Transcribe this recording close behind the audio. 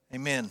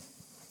Amen.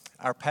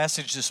 Our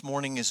passage this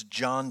morning is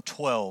John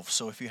 12.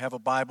 So if you have a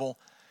Bible,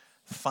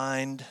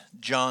 find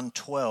John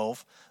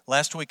 12.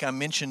 Last week I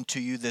mentioned to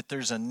you that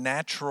there's a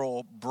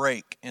natural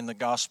break in the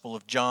Gospel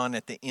of John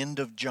at the end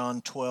of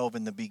John 12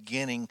 and the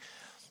beginning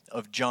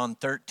of John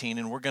 13.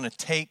 And we're going to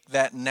take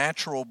that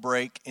natural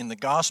break in the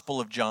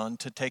Gospel of John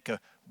to take a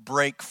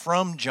break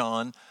from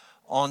John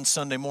on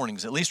Sunday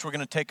mornings. At least we're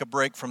going to take a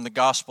break from the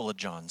Gospel of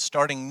John.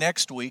 Starting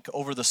next week,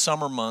 over the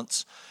summer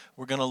months,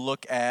 we're going to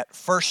look at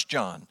 1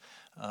 John.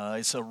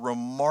 It's a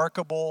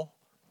remarkable,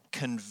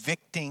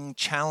 convicting,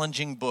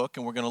 challenging book,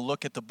 and we're going to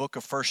look at the book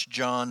of 1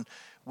 John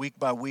week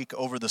by week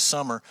over the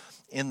summer.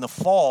 In the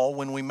fall,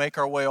 when we make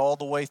our way all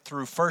the way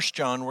through 1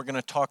 John, we're going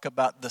to talk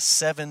about the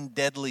 7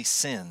 deadly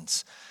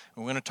sins.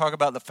 We're going to talk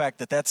about the fact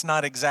that that's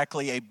not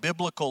exactly a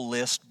biblical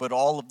list, but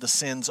all of the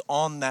sins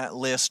on that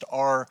list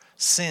are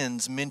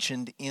sins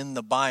mentioned in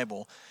the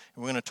Bible.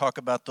 And we're going to talk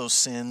about those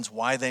sins,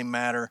 why they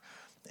matter,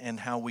 and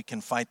how we can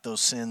fight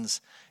those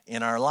sins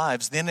in our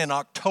lives. Then in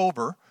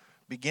October,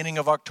 beginning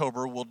of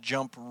October, we'll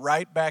jump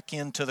right back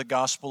into the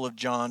Gospel of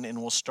John,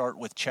 and we'll start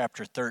with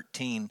chapter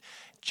 13.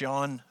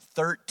 John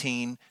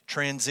 13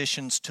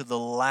 transitions to the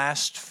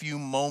last few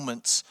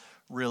moments,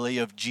 really,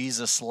 of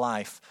Jesus'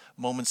 life,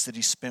 moments that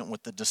he spent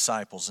with the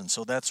disciples. And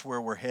so that's where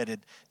we're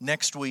headed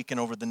next week and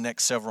over the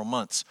next several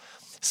months.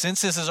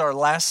 Since this is our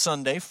last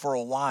Sunday for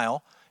a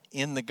while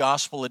in the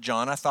Gospel of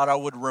John, I thought I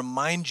would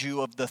remind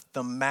you of the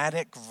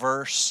thematic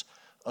verse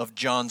of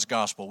John's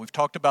Gospel. We've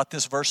talked about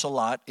this verse a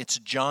lot. It's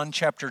John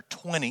chapter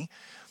 20,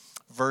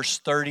 verse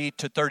 30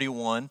 to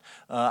 31.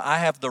 I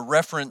have the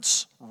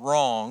reference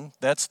wrong.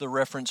 That's the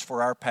reference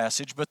for our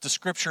passage, but the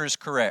scripture is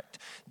correct.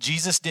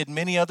 Jesus did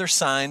many other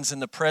signs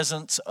in the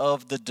presence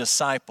of the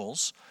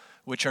disciples,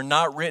 which are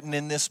not written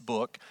in this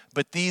book,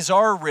 but these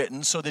are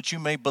written so that you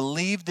may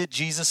believe that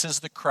Jesus is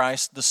the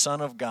Christ, the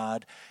Son of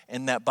God,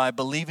 and that by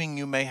believing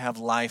you may have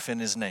life in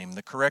his name.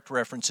 The correct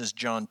reference is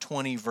John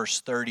 20,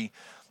 verse 30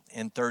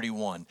 and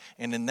 31.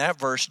 And in that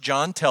verse,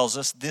 John tells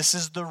us, this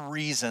is the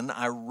reason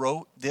I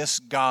wrote this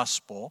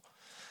gospel.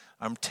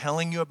 I'm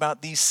telling you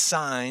about these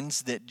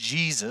signs that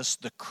Jesus,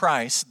 the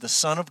Christ, the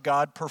Son of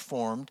God,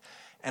 performed,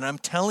 and I'm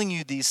telling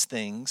you these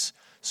things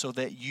so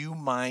that you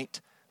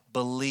might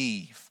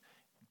believe.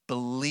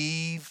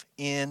 Believe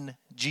in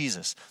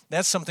Jesus.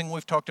 That's something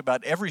we've talked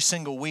about every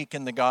single week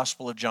in the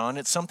Gospel of John.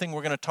 It's something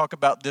we're going to talk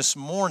about this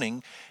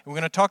morning. We're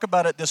going to talk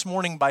about it this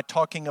morning by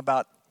talking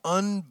about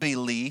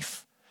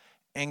unbelief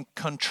and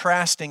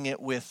contrasting it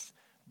with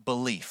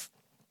belief.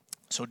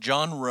 So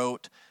John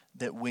wrote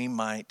that we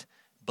might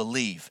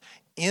believe.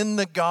 In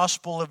the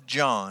Gospel of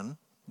John,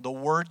 the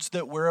words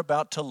that we're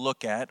about to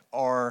look at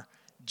are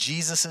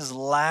Jesus'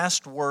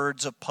 last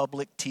words of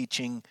public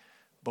teaching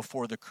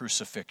before the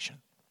crucifixion.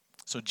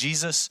 So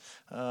Jesus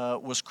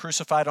was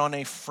crucified on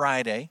a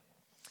Friday.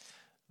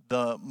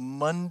 The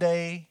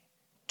Monday,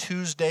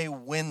 Tuesday,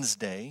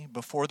 Wednesday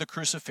before the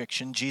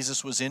crucifixion,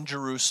 Jesus was in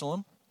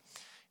Jerusalem.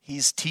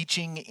 He's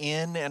teaching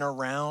in and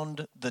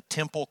around the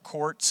temple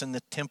courts and the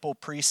temple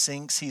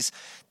precincts. He's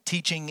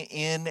teaching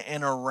in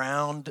and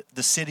around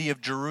the city of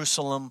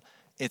Jerusalem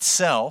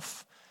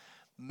itself.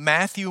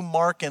 Matthew,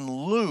 Mark, and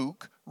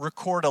Luke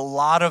record a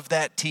lot of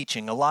that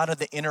teaching, a lot of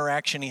the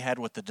interaction he had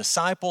with the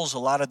disciples, a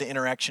lot of the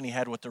interaction he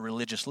had with the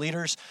religious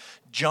leaders.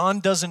 John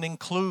doesn't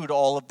include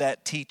all of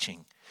that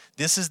teaching.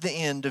 This is the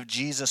end of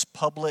Jesus'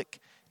 public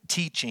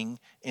teaching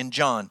in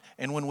John.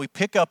 And when we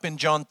pick up in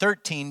John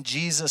 13,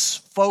 Jesus'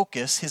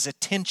 focus, his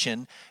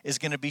attention, is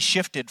going to be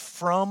shifted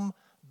from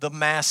the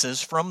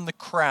masses, from the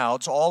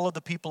crowds, all of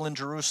the people in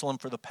Jerusalem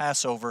for the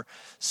Passover,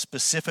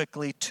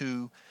 specifically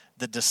to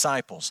the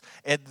disciples.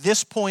 At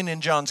this point in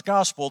John's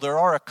gospel, there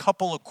are a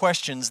couple of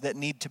questions that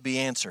need to be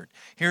answered.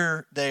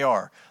 Here they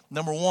are.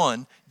 Number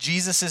one,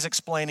 Jesus is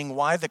explaining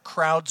why the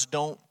crowds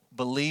don't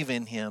believe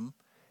in him,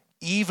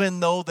 even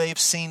though they've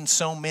seen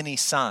so many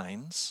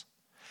signs.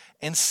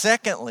 And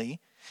secondly,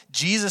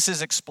 Jesus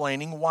is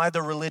explaining why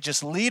the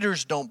religious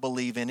leaders don't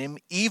believe in him,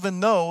 even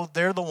though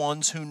they're the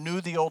ones who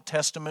knew the Old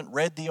Testament,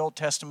 read the Old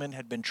Testament,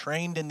 had been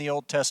trained in the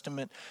Old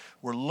Testament,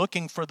 were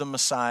looking for the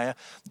Messiah.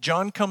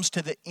 John comes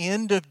to the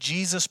end of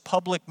Jesus'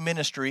 public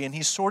ministry, and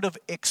he's sort of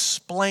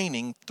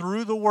explaining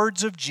through the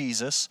words of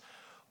Jesus,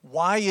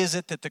 why is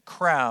it that the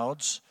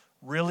crowds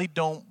really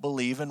don't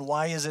believe, and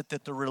why is it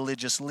that the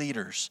religious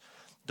leaders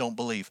don't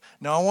believe?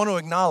 Now, I want to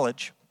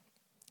acknowledge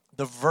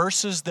the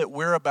verses that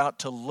we're about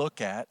to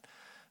look at.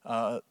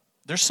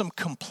 There's some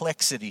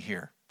complexity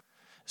here.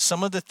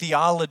 Some of the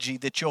theology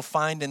that you'll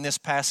find in this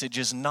passage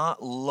is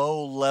not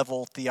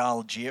low-level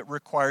theology. It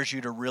requires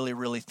you to really,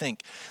 really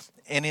think.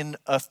 And in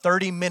a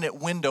 30-minute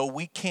window,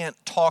 we can't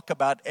talk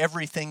about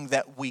everything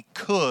that we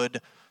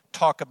could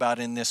talk about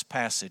in this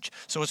passage.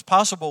 So it's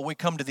possible we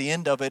come to the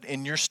end of it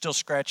and you're still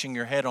scratching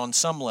your head on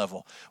some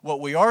level. What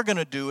we are going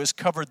to do is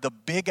cover the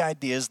big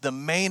ideas, the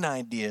main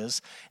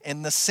ideas,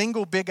 and the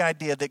single big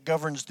idea that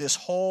governs this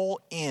whole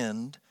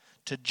end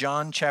to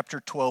John chapter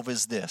 12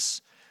 is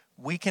this: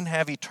 we can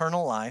have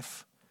eternal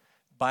life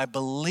by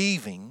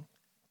believing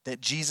that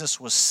Jesus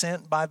was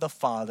sent by the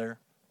Father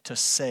to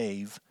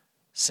save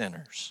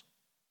sinners.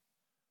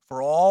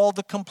 For all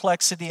the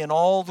complexity and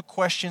all the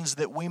questions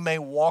that we may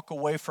walk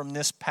away from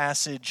this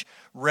passage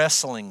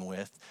wrestling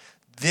with,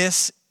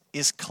 this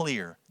is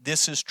clear.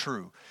 This is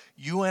true.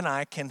 You and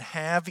I can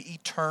have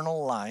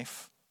eternal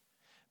life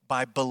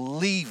by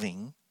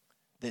believing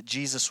that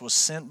Jesus was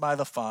sent by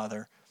the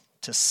Father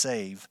to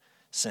save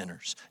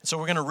sinners. So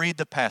we're going to read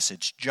the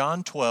passage,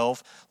 John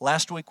 12.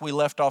 Last week we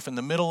left off in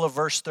the middle of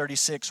verse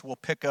 36. We'll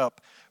pick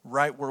up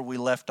right where we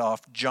left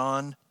off,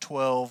 John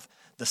 12,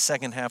 the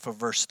second half of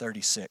verse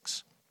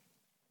 36.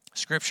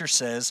 Scripture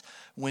says,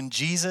 when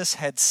Jesus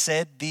had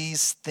said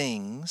these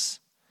things,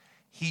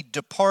 he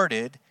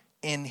departed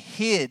and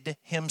hid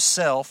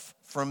himself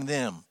from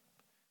them.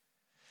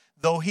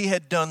 Though he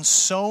had done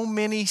so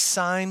many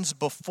signs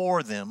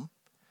before them,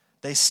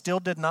 they still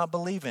did not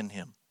believe in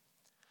him,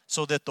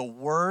 so that the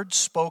word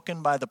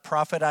spoken by the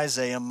prophet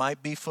Isaiah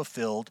might be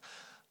fulfilled.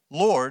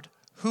 Lord,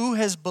 who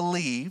has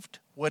believed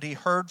what he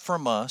heard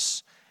from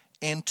us,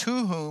 and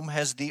to whom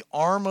has the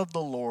arm of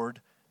the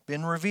Lord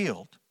been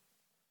revealed?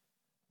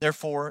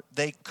 Therefore,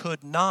 they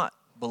could not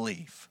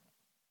believe.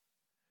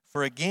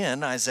 For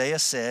again, Isaiah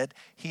said,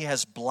 he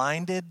has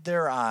blinded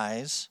their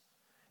eyes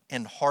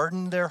and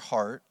hardened their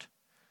heart,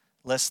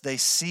 lest they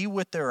see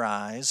with their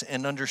eyes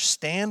and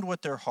understand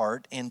with their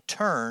heart and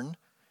turn,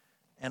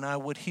 and I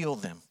would heal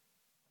them.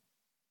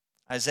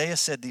 Isaiah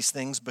said these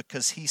things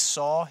because he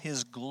saw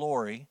his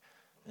glory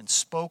and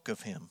spoke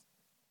of him.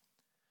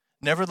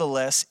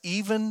 Nevertheless,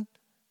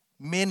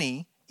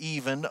 many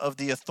of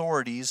the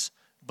authorities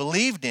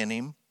believed in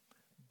him,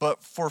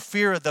 but for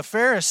fear of the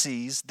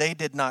Pharisees, they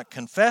did not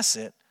confess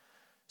it,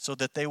 so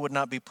that they would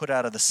not be put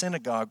out of the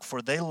synagogue,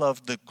 for they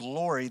loved the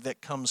glory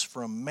that comes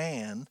from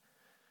man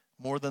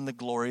more than the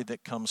glory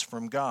that comes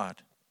from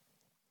God.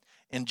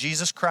 And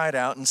Jesus cried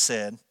out and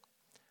said,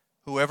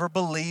 whoever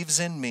believes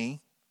in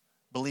me,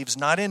 believes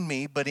not in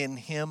me, but in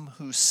him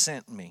who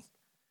sent me.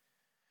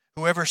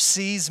 Whoever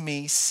sees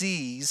me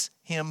sees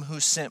him who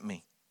sent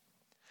me.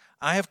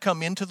 I have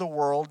come into the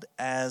world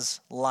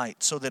as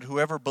light, so that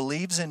whoever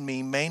believes in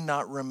me may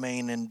not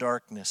remain in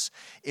darkness.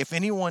 If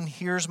anyone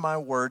hears my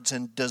words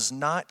and does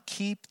not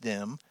keep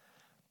them,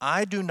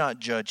 I do not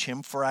judge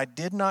him, for I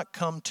did not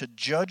come to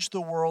judge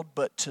the world,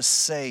 but to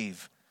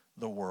save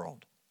the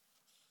world.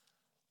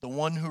 The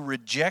one who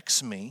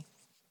rejects me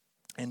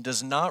and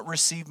does not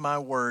receive my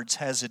words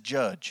has a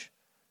judge.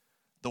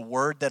 The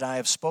word that I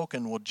have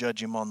spoken will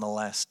judge him on the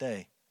last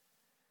day.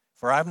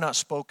 For I have not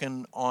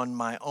spoken on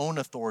my own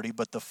authority,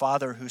 but the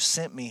Father who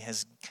sent me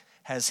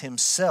has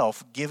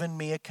himself given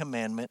me a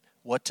commandment,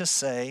 what to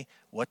say,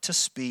 what to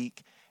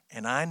speak,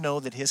 and I know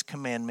that his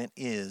commandment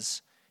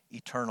is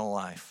eternal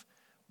life.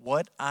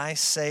 What I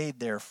say,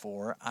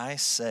 therefore, I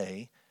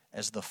say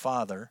as the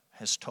Father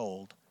has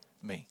told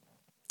me.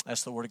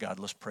 That's the word of God.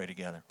 Let's pray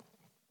together.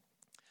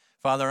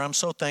 Father, I'm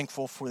so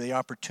thankful for the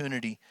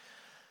opportunity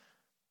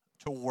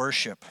to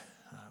worship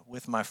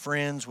with my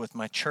friends, with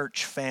my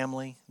church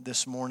family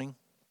this morning.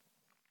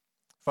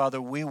 Father,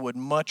 we would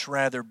much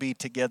rather be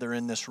together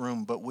in this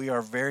room, but we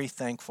are very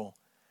thankful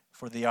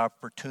for the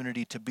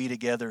opportunity to be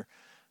together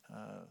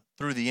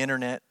through the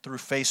internet, through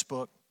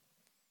Facebook.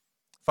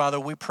 Father,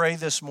 we pray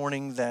this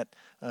morning that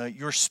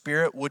your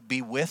Spirit would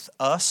be with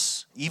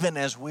us, even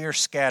as we are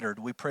scattered.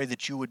 We pray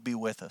that you would be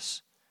with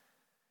us.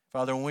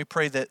 Father, and we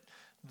pray that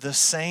the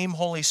same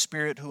Holy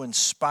Spirit who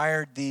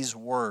inspired these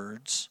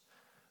words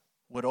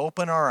would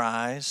open our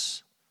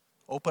eyes,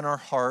 open our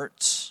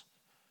hearts,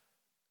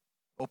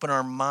 open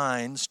our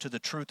minds to the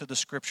truth of the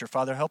Scripture.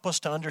 Father, help us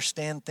to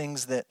understand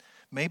things that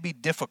may be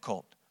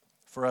difficult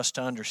for us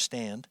to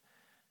understand.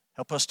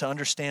 Help us to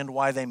understand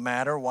why they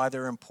matter, why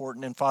they're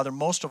important. And Father,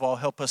 most of all,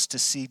 help us to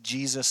see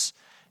Jesus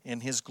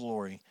in his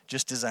glory,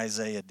 just as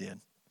Isaiah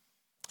did.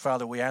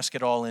 Father, we ask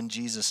it all in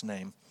Jesus'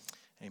 name.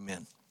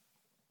 Amen.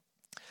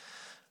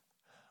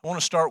 I want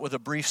to start with a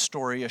brief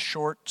story, a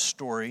short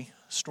story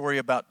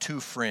about two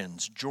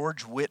friends,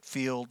 George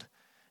Whitefield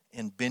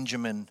and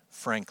Benjamin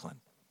Franklin.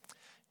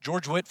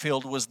 George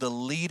Whitefield was the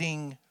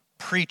leading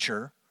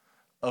preacher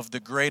of the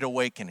Great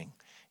Awakening.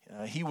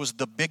 He was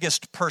the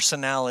biggest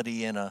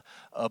personality in a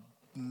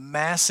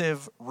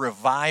massive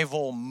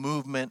revival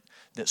movement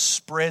that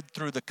spread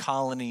through the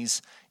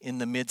colonies in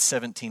the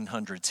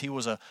mid-1700s. He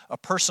was a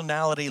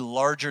personality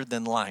larger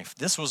than life.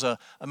 This was a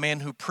man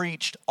who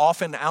preached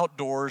often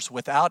outdoors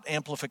without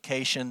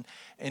amplification,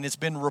 and it's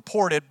been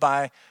reported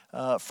by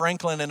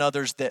Franklin and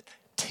others that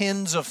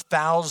tens of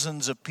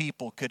thousands of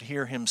people could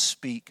hear him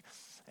speak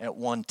at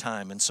one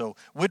time. And so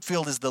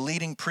Whitefield is the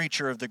leading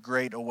preacher of the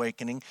Great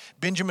Awakening.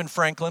 Benjamin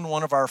Franklin,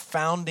 one of our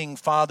founding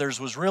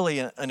fathers, was really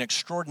an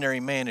extraordinary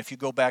man. If you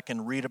go back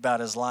and read about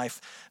his life,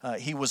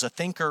 he was a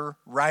thinker,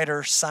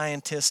 writer,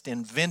 scientist,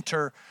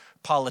 inventor,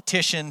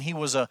 politician. He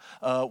was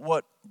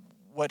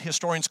what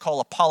historians call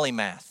a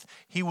polymath.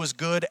 He was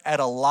good at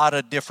a lot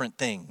of different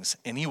things,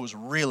 and he was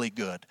really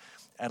good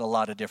at a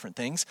lot of different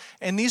things.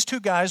 And these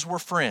two guys were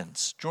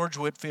friends, George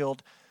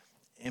Whitefield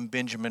and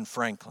Benjamin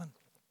Franklin.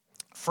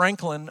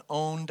 Franklin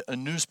owned a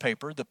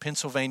newspaper, the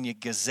Pennsylvania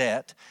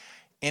Gazette,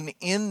 and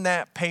in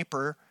that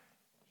paper,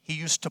 he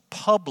used to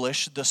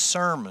publish the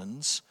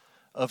sermons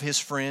of his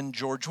friend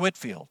George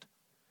Whitefield.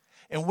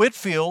 And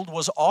Whitefield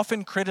was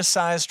often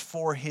criticized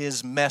for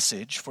his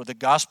message, for the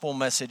gospel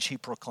message he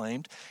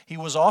proclaimed. He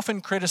was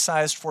often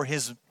criticized for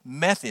his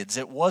methods.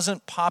 It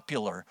wasn't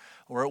popular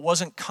or it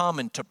wasn't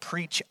common to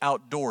preach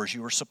outdoors.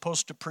 You were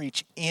supposed to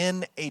preach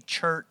in a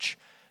church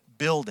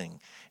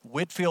building.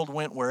 Whitefield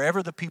went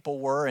wherever the people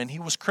were, and he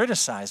was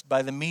criticized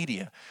by the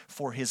media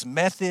for his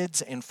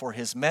methods and for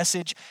his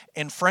message.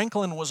 And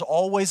Franklin was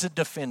always a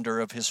defender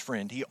of his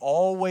friend. He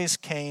always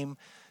came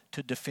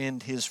to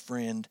defend his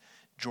friend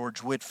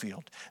George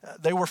Whitefield.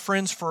 They were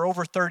friends for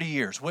over 30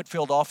 years.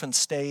 Whitefield often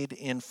stayed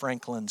in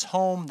Franklin's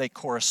home. They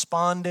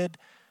corresponded.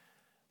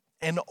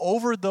 And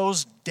over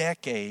those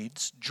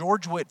decades,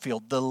 George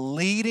Whitefield, the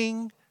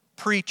leading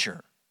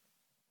preacher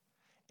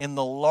in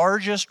the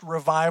largest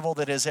revival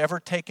that has ever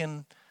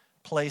taken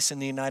place in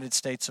the United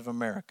States of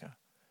America,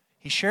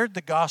 he shared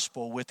the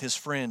gospel with his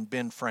friend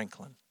Ben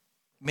Franklin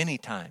many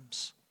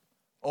times,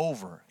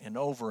 over and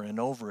over and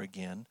over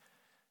again.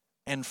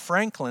 And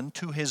Franklin,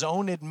 to his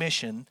own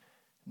admission,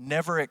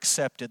 never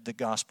accepted the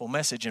gospel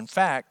message. In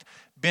fact,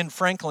 Ben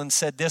Franklin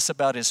said this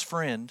about his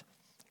friend,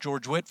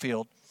 George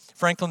Whitefield.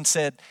 Franklin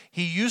said,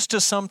 "He used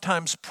to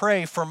sometimes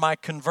pray for my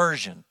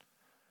conversion,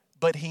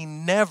 but he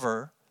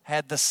never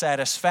had the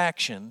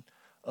satisfaction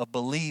of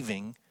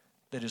believing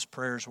that his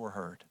prayers were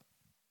heard."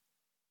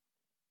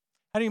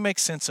 How do you make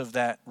sense of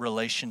that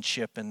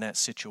relationship and that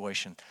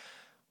situation?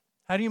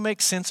 How do you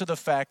make sense of the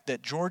fact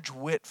that George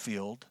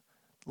Whitefield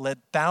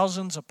led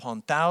thousands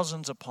upon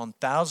thousands upon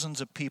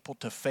thousands of people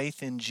to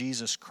faith in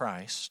Jesus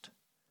Christ,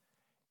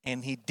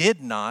 and he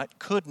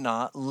could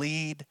not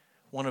lead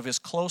one of his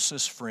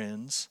closest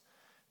friends,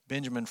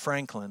 Benjamin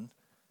Franklin,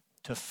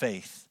 to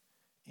faith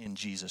in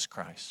Jesus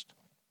Christ?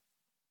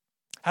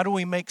 How do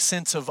we make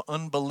sense of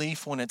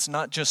unbelief when it's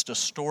not just a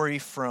story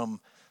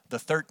from the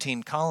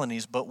 13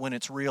 colonies, but when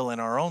it's real in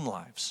our own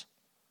lives?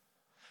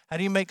 How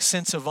do you make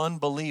sense of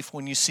unbelief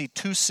when you see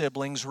two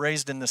siblings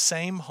raised in the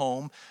same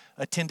home,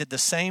 attended the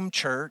same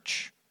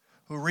church,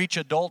 who reach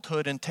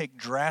adulthood and take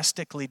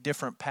drastically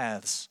different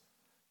paths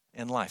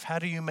in life? How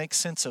do you make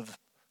sense of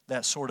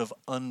that sort of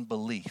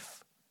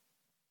unbelief?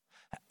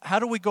 How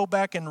do we go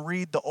back and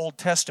read the Old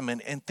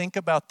Testament and think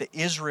about the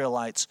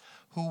Israelites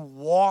who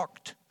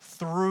walked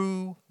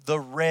through the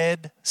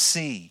Red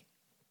Sea?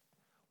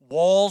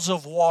 Walls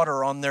of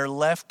water on their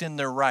left and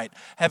their right,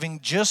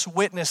 having just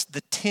witnessed the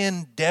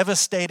 10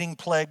 devastating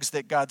plagues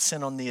that God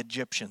sent on the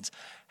Egyptians.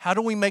 How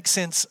do we make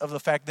sense of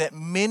the fact that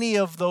many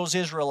of those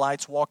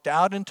Israelites walked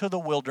out into the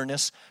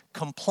wilderness,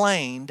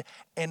 complained,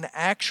 and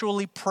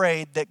actually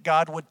prayed that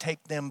God would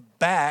take them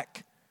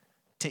back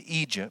to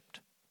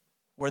Egypt,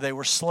 where they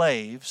were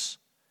slaves,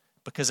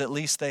 because at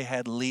least they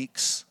had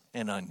leeks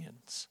and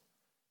onions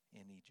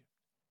in Egypt?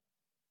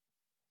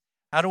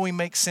 How do we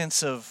make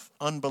sense of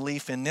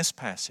unbelief in this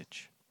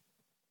passage,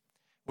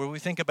 where we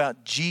think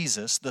about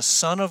Jesus, the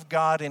Son of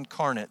God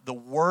incarnate, the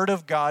Word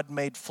of God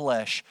made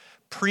flesh,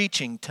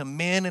 preaching to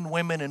men and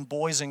women and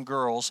boys and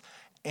girls,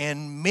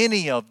 and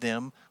many of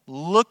them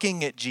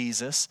looking at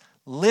Jesus,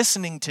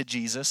 listening to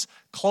Jesus,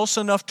 close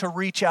enough to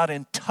reach out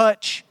and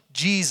touch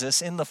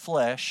Jesus in the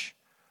flesh,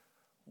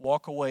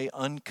 walk away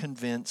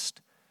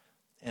unconvinced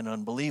and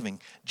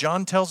unbelieving?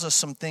 John tells us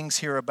some things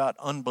here about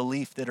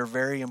unbelief that are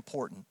very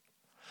important.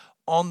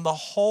 On the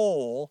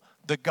whole,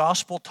 the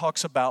gospel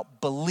talks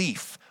about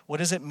belief. What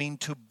does it mean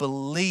to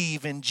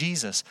believe in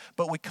Jesus?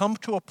 But we come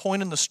to a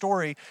point in the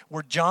story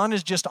where John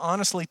is just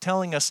honestly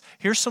telling us,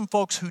 here's some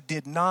folks who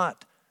did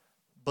not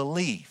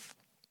believe.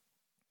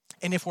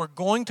 And if we're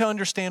going to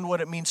understand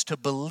what it means to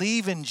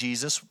believe in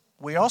Jesus,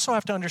 we also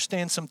have to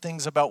understand some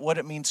things about what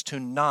it means to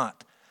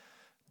not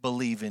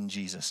believe in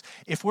Jesus.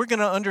 If we're going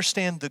to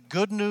understand the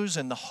good news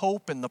and the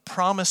hope and the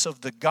promise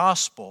of the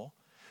gospel,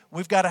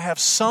 we've got to have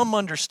some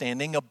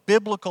understanding, a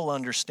biblical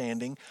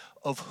understanding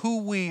of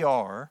who we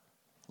are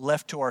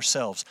left to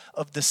ourselves,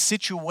 of the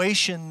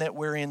situation that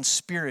we're in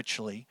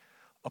spiritually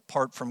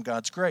apart from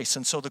God's grace.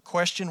 And so the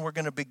question we're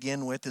going to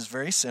begin with is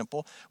very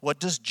simple. What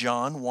does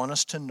John want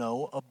us to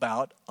know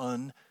about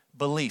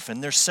unbelief?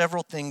 And there's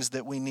several things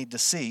that we need to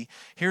see.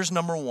 Here's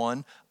number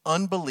one: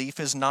 unbelief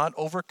is not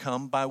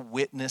overcome by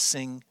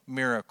witnessing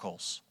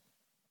miracles.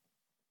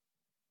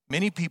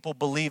 Many people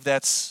believe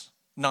that's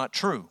not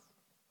true.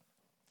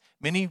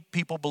 Many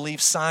people believe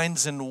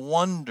signs and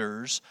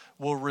wonders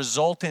will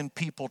result in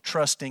people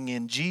trusting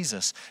in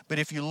Jesus. But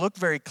if you look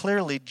very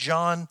clearly,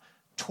 John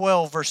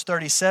 12, verse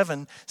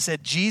 37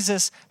 said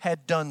Jesus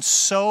had done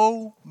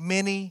so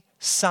many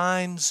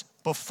signs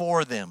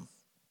before them.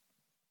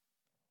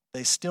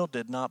 They still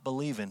did not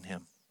believe in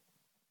him.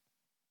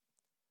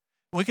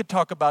 We could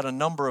talk about a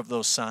number of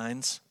those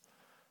signs.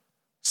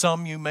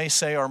 Some you may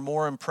say are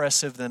more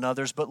impressive than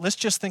others, but let's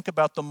just think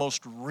about the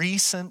most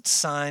recent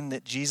sign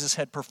that Jesus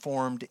had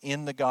performed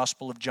in the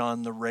Gospel of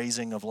John, the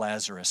raising of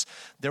Lazarus.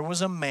 There was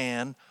a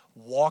man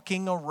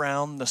walking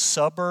around the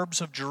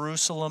suburbs of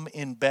Jerusalem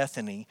in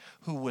Bethany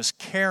who was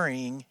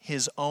carrying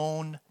his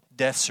own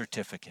death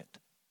certificate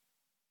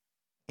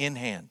in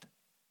hand.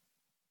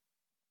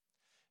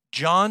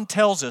 John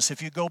tells us,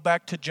 if you go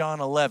back to John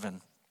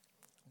 11,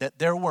 that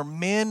there were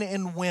men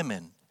and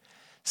women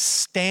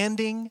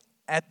standing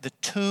at the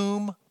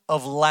tomb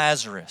of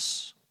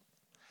Lazarus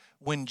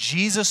when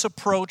Jesus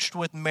approached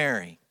with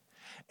Mary,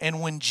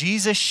 and when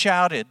Jesus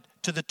shouted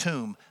to the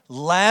tomb,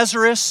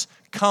 "Lazarus,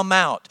 come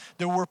out."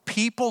 There were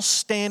people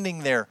standing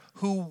there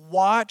who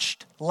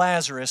watched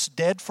Lazarus,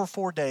 dead for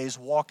 4 days,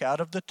 walk out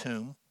of the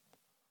tomb.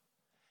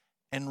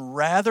 And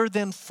rather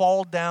than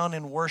fall down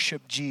and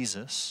worship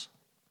Jesus,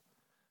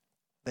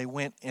 they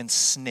went and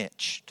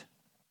snitched.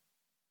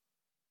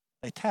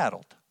 They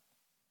tattled.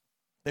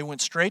 They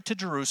went straight to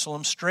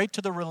Jerusalem, straight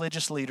to the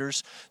religious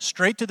leaders,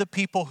 straight to the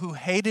people who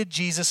hated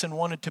Jesus and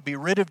wanted to be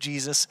rid of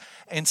Jesus,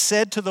 and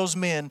said to those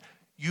men,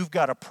 "You've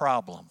got a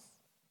problem.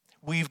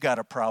 We've got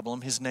a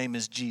problem. His name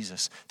is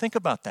Jesus." Think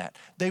about that.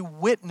 They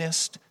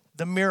witnessed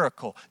the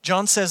miracle.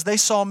 John says they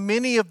saw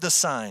many of the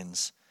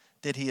signs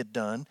that he had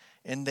done,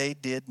 and they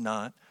did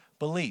not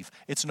believe.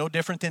 It's no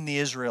different than the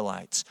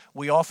Israelites.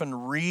 We often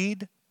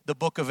read the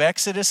book of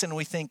Exodus and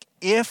we think,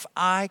 if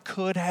I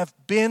could have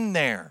been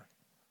there,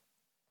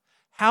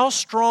 how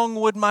strong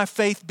would my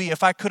faith be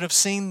if I could have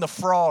seen the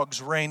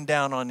frogs rain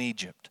down on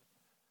Egypt?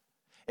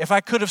 If I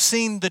could have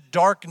seen the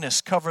darkness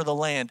cover the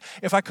land?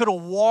 If I could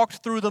have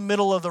walked through the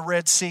middle of the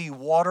Red Sea,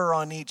 water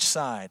on each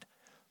side?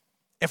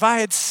 If I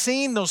had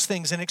seen those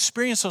things and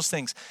experienced those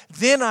things,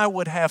 then I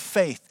would have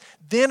faith.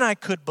 Then I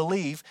could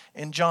believe.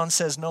 And John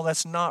says, no,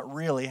 that's not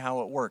really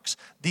how it works.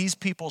 These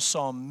people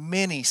saw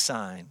many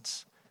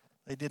signs.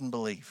 They didn't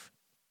believe.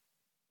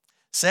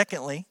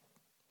 Secondly,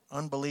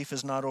 unbelief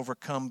is not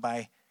overcome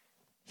by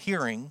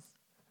hearing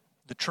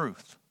the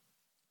truth.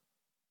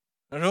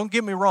 Now, don't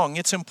get me wrong.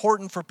 It's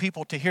important for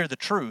people to hear the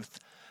truth,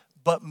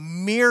 but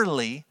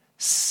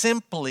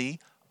simply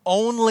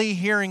only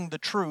hearing the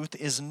truth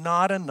is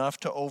not enough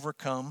to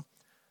overcome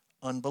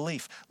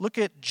unbelief. Look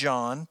at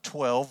John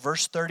 12,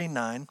 verse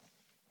 39.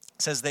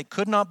 It says, they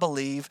could not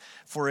believe,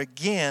 for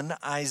again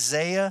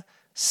Isaiah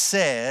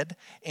said,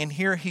 and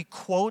here he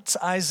quotes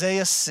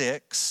Isaiah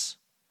 6.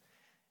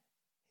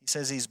 He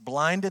says, he's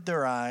blinded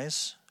their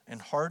eyes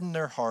and hardened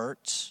their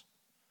hearts,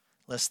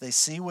 lest they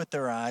see with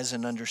their eyes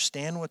and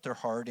understand with their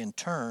heart and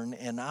turn,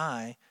 and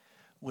I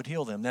would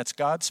heal them. That's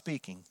God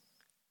speaking.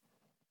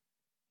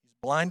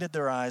 He's blinded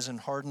their eyes and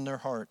hardened their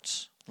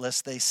hearts,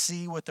 lest they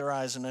see with their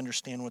eyes and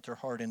understand with their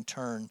heart and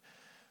turn,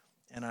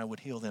 and I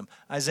would heal them.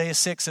 Isaiah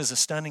 6 is a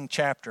stunning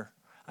chapter.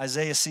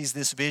 Isaiah sees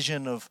this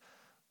vision of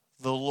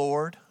the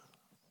Lord.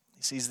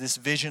 He sees this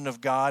vision of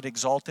God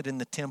exalted in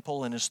the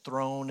temple and his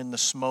throne and the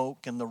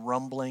smoke and the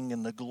rumbling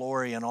and the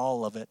glory and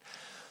all of it.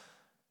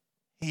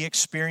 He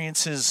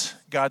experiences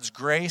God's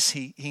grace.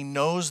 He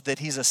knows that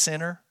he's a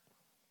sinner.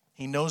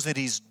 He knows that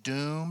he's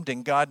doomed,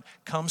 and God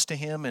comes to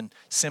him and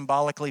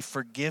symbolically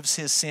forgives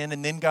his sin.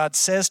 And then God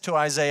says to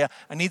Isaiah,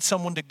 I need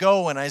someone to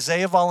go. And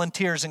Isaiah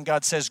volunteers, and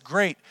God says,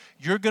 great,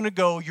 you're going to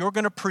go, you're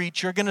going to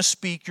preach, you're going to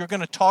speak, you're going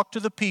to talk to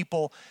the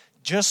people.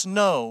 Just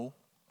know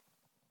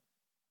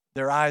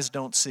their eyes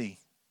don't see,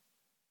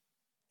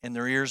 and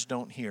their ears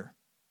don't hear,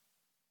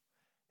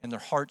 and their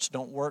hearts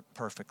don't work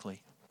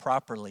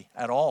properly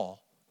at all.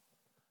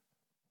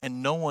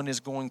 And no one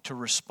is going to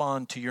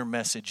respond to your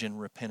message in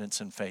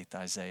repentance and faith,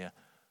 Isaiah.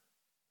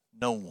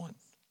 No one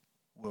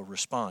will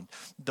respond.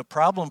 The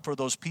problem for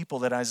those people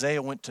that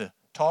Isaiah went to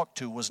talk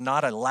to was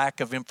not a lack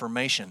of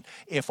information.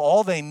 If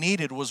all they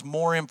needed was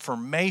more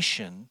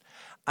information,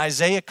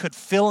 Isaiah could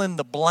fill in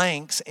the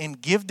blanks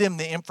and give them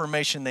the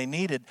information they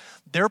needed.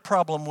 Their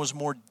problem was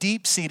more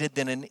deep-seated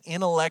than an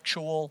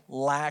intellectual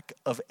lack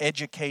of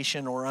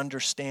education or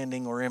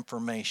understanding or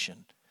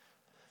information.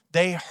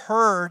 They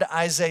heard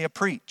Isaiah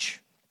preach.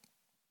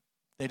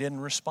 They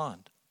didn't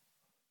respond.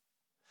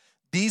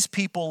 These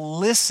people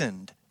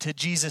listened to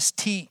Jesus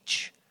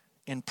teach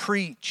and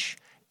preach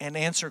and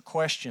answer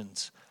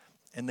questions,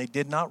 and they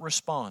did not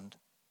respond.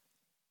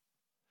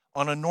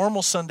 On a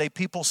normal Sunday,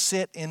 people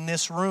sit in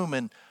this room,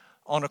 and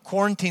on a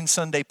quarantine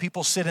Sunday,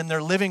 people sit in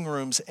their living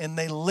rooms and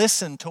they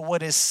listen to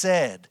what is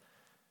said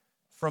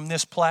from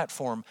this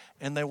platform,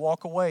 and they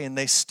walk away and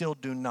they still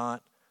do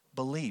not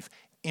believe.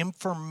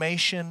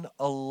 Information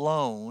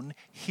alone,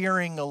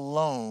 hearing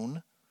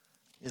alone,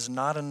 is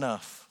not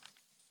enough.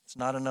 It's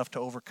not enough to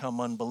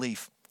overcome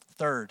unbelief.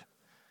 Third,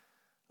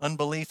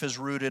 unbelief is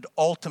rooted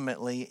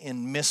ultimately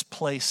in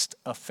misplaced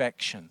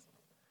affection.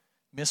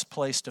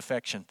 Misplaced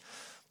affection.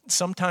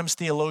 Sometimes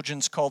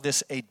theologians call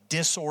this a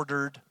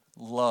disordered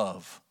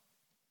love.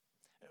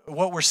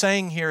 What we're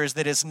saying here is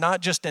that it's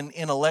not just an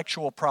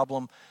intellectual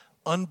problem.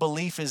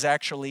 Unbelief is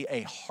actually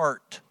a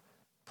heart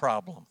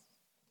problem.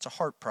 It's a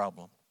heart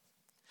problem.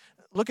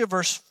 Look at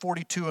verse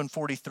 42 and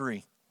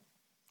 43.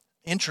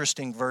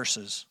 Interesting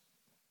verses.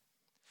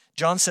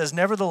 John says,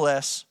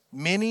 nevertheless,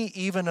 many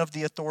even of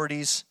the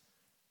authorities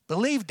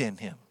believed in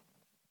him.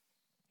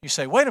 You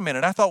say, wait a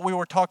minute, I thought we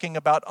were talking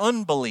about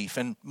unbelief.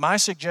 And my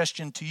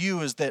suggestion to you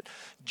is that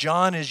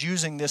John is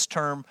using this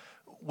term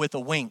with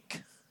a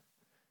wink.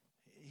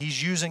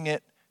 He's using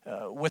it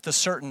with a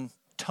certain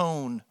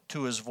tone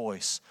to his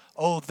voice.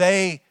 Oh,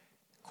 they,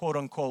 quote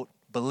unquote,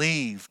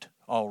 believed,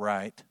 all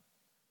right.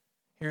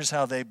 Here's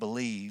how they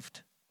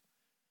believed.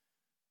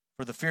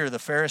 For the fear of the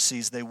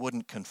Pharisees, they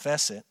wouldn't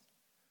confess it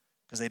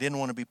because they didn't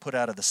want to be put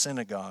out of the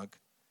synagogue,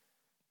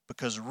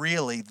 because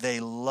really they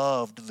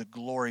loved the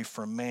glory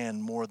from man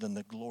more than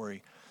the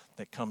glory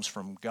that comes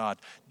from God.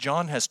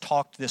 John has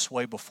talked this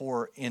way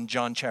before in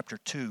John chapter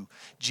 2.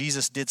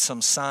 Jesus did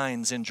some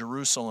signs in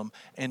Jerusalem,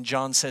 and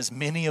John says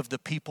many of the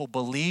people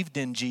believed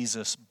in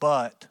Jesus,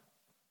 but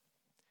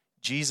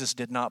Jesus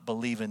did not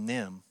believe in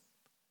them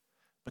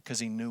because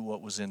he knew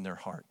what was in their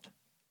heart.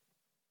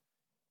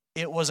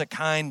 It was a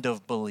kind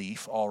of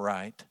belief, all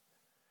right,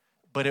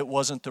 but it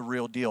wasn't the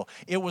real deal.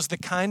 It was the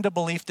kind of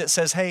belief that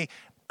says, hey,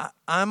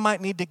 I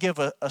might need to give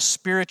a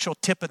spiritual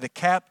tip of the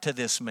cap to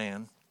this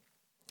man,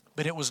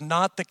 but it was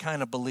not the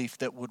kind of belief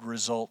that would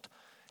result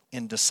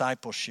in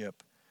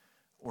discipleship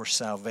or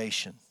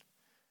salvation.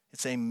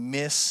 It's a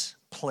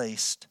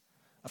misplaced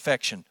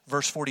affection.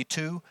 Verse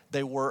 42,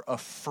 they were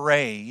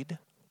afraid.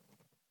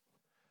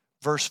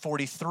 Verse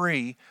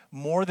 43,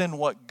 more than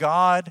what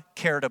God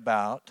cared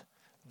about,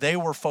 they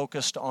were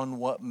focused on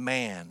what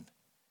man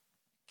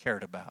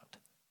cared about.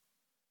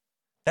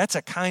 That's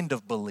a kind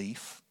of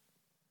belief,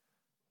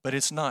 but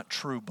it's not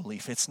true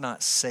belief. It's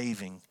not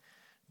saving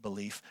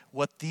belief.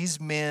 What these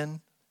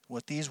men,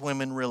 what these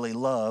women really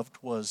loved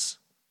was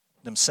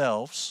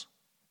themselves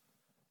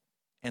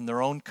and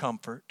their own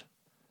comfort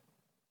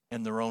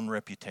and their own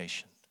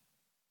reputation.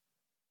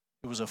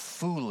 It was a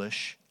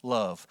foolish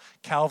love.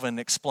 Calvin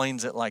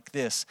explains it like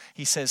this.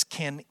 He says,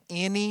 can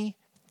anything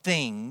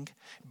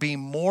be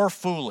more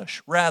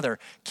foolish? Rather,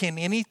 can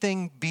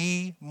anything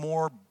be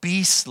more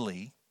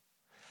beastly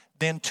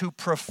than to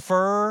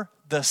prefer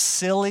the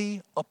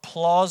silly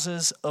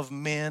applauses of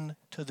men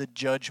to the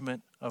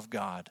judgment of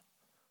God?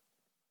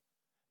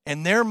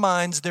 In their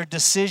minds, their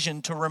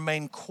decision to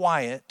remain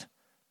quiet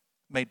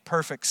made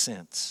perfect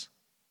sense.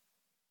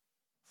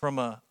 From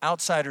an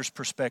outsider's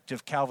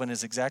perspective, Calvin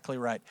is exactly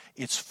right.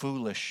 It's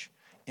foolish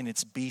and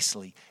it's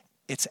beastly.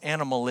 It's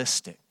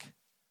animalistic.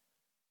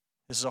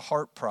 This is a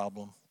heart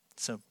problem.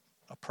 It's a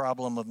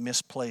problem of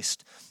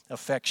misplaced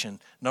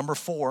affection. Number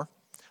 4,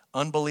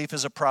 unbelief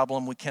is a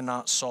problem we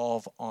cannot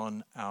solve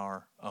on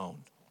our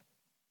own.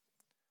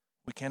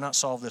 We cannot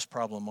solve this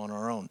problem on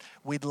our own.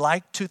 We'd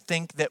like to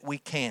think that we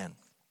can.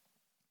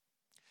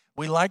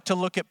 We like to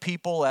look at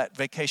people at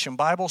Vacation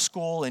Bible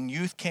School and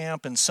youth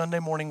camp and Sunday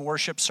morning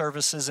worship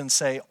services and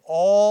say,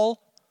 all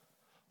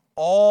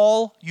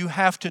you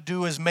have to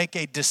do is make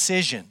a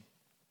decision.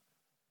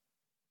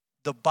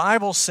 The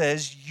Bible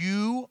says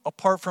you,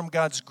 apart from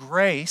God's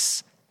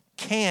grace,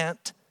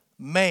 can't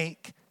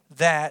make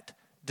that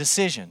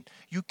decision.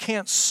 You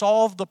can't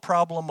solve the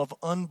problem of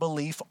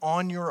unbelief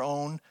on your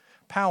own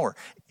power.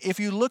 If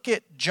you look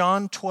at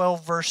John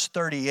 12, verse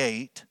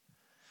 38,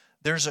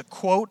 there's a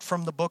quote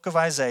from the book of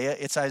Isaiah.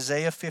 It's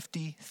Isaiah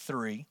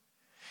 53.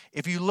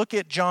 If you look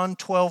at John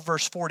 12,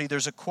 verse 40,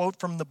 there's a quote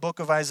from the book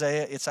of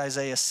Isaiah. It's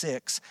Isaiah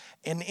 6.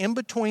 And in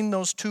between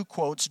those two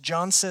quotes,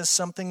 John says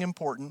something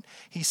important.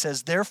 He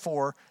says,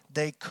 therefore,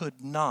 they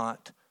could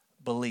not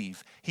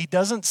believe. He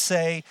doesn't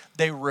say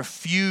they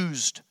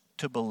refused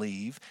to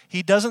believe.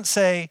 He doesn't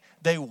say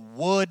they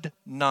would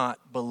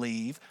not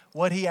believe.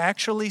 What he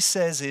actually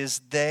says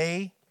is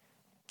they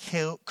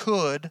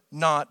could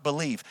not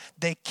believe.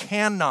 They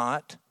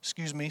cannot,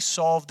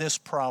 solve this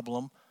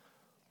problem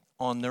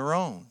on their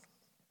own.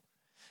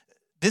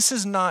 This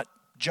is not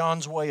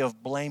John's way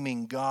of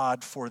blaming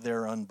God for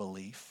their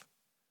unbelief.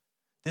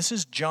 This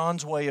is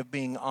John's way of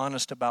being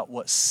honest about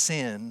what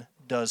sin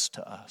does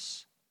to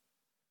us.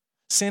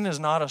 Sin is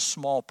not a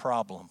small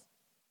problem.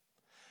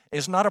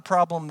 It's not a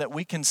problem that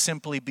we can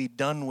simply be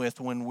done with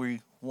when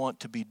we want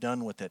to be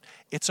done with it.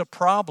 It's a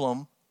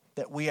problem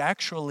that we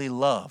actually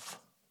love.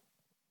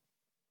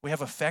 We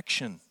have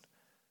affection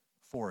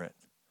for it.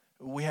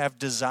 We have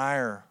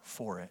desire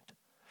for it.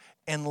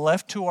 And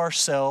left to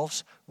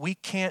ourselves, we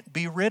can't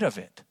be rid of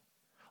it.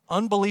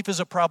 Unbelief is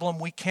a problem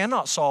we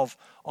cannot solve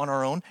on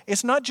our own.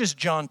 It's not just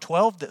John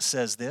 12 that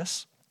says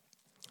this.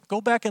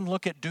 Go back and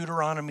look at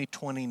Deuteronomy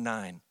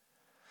 29.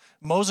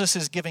 Moses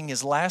is giving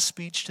his last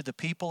speech to the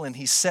people, and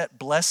he set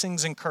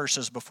blessings and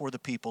curses before the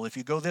people. If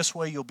you go this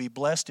way, you'll be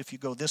blessed. If you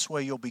go this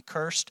way, you'll be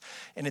cursed.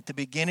 And at the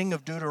beginning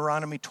of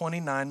Deuteronomy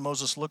 29,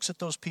 Moses looks at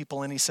those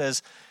people and he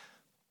says,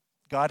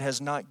 God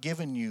has not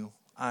given you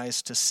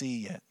eyes to see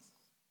yet.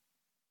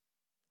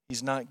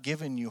 He's not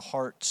given you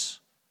hearts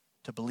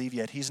to believe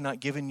yet. He's not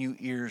given you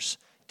ears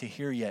to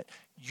hear yet.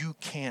 You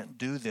can't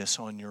do this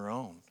on your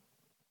own.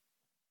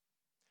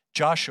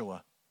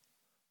 Joshua,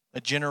 a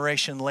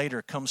generation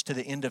later, comes to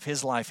the end of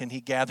his life and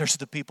he gathers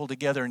the people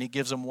together and he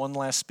gives them one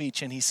last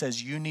speech and he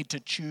says, you need to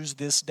choose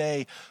this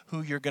day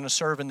who you're going to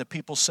serve. And the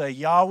people say,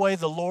 Yahweh,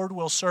 the Lord,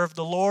 will serve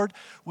the Lord.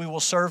 We will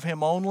serve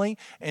him only.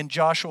 And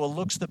Joshua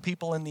looks the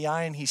people in the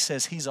eye and he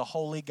says, he's a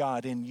holy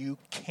God and you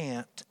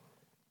can't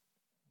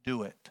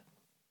do it.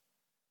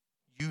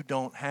 You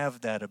don't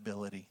have that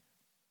ability.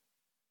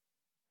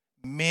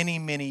 Many,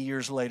 many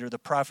years later, the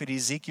prophet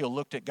Ezekiel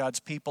looked at God's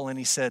people and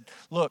he said,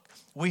 look,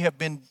 we have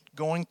been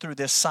going through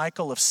this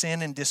cycle of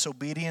sin and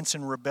disobedience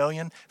and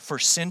rebellion for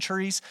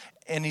centuries.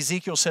 And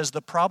Ezekiel says,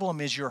 the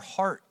problem is your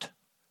heart.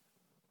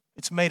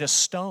 It's made of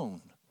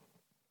stone.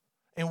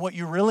 And what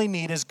you really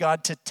need is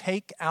God to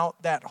take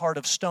out that heart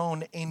of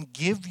stone and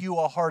give you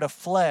a heart of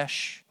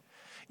flesh.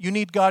 You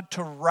need God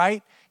to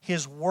write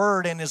His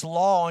word and His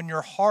law on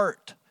your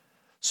heart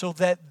so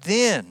that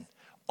then,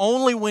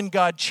 only when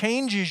God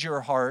changes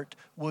your heart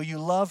will you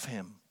love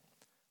Him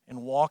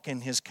and walk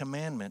in His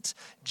commandments.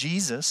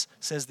 Jesus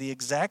says the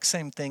exact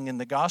same thing in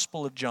the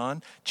Gospel of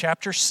John,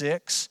 chapter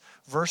 6,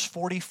 verse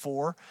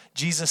 44.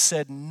 Jesus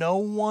said, no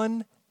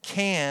one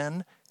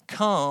can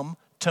come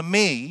to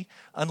me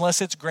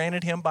unless it's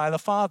granted him by the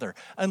Father.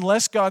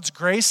 Unless God's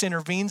grace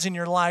intervenes in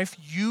your life,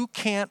 you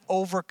can't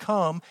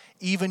overcome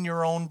even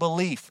your own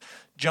belief.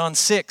 John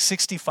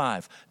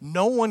 6:65.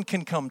 No one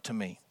can come to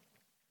me.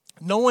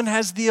 No one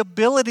has the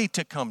ability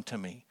to come to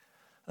me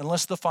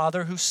unless the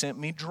Father who sent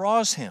me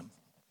draws him.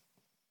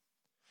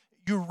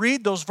 You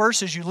read those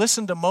verses, you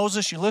listen to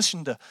Moses, you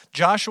listen to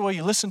Joshua,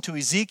 you listen to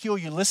Ezekiel,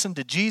 you listen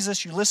to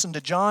Jesus, you listen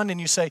to John, and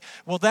you say,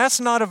 well,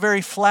 that's not a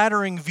very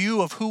flattering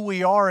view of who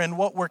we are and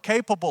what we're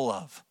capable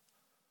of.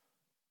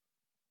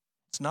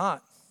 It's not.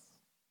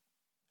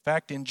 In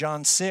fact, in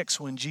John 6,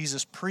 when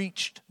Jesus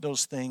preached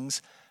those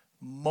things,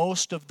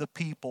 most of the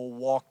people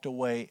walked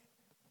away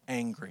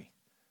angry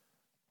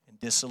and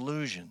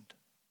disillusioned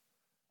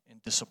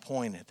and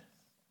disappointed.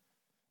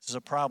 This is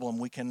a problem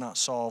we cannot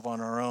solve on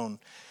our own.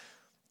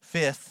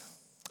 Fifth,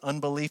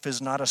 unbelief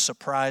is not a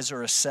surprise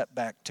or a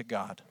setback to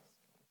God.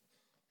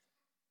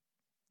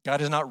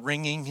 God is not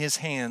wringing His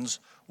hands,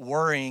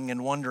 worrying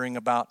and wondering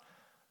about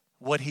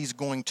what He's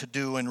going to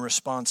do in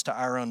response to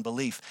our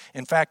unbelief.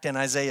 In fact, in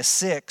Isaiah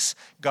 6,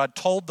 God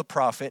told the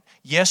prophet,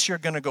 yes, you're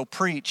going to go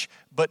preach,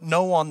 but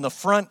no on the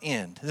front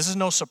end. This is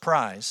no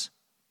surprise.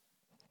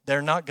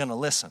 They're not going to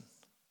listen.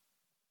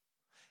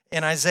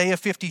 In Isaiah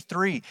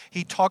 53,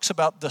 he talks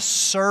about the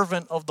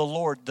servant of the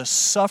Lord, the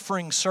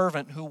suffering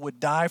servant who would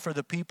die for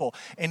the people.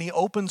 And he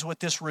opens with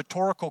this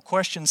rhetorical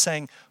question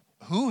saying,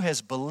 who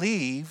has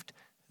believed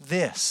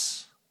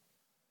this?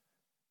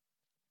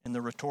 And the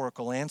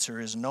rhetorical answer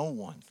is no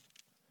one.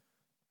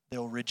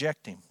 They'll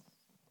reject him.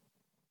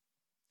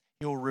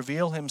 He will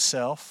reveal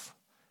himself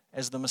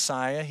as the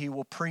Messiah. He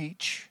will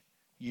preach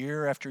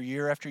year after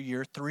year after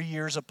year, 3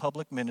 years of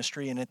public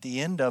ministry, and at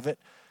the end of it,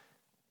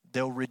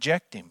 they'll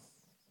reject him.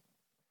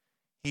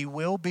 He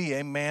will be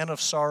a man of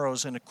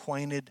sorrows and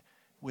acquainted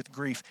with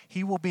grief.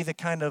 He will be the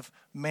kind of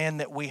man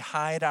that we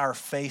hide our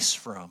face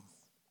from,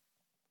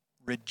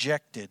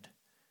 rejected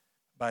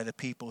by the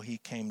people He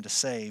came to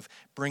save.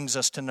 Brings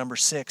us to number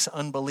 6,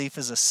 unbelief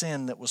is a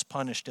sin that was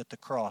punished at the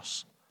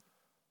cross.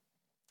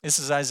 This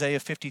is Isaiah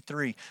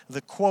 53.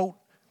 The quote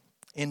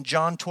in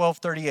John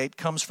 12:38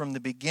 comes from the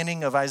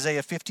beginning of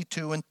Isaiah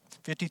 52 and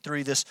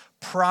 53, this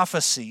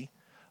prophecy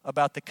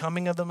about the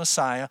coming of the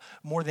Messiah.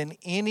 More than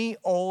any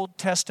Old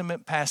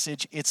Testament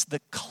passage, it's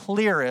the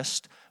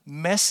clearest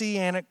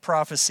messianic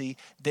prophecy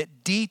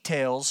that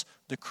details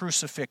the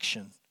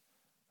crucifixion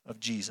of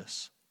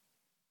Jesus.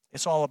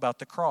 It's all about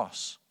the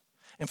cross.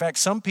 In fact,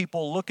 some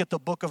people look at the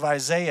book of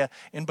Isaiah,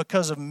 and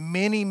because of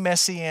many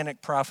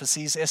messianic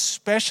prophecies,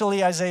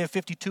 especially Isaiah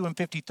 52 and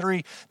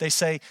 53, they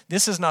say,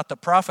 this is not the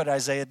prophet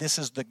Isaiah, this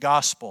is the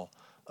gospel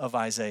of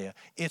Isaiah.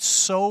 It's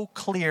so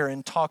clear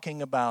in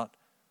talking about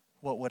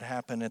what would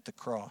happen at the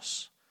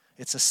cross.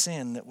 It's a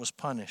sin that was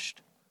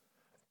punished.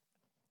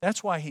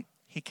 That's why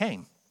he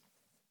came.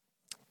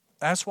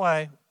 That's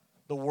why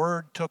the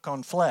Word took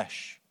on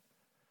flesh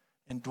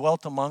and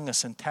dwelt among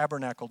us and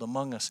tabernacled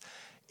among us.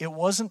 It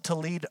wasn't to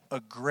lead a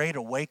great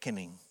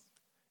awakening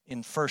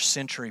in first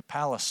century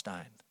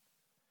Palestine.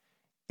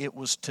 It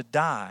was to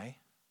die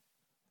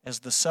as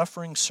the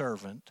suffering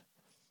servant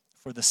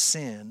for the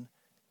sin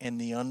and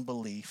the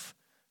unbelief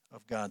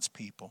of God's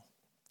people.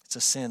 It's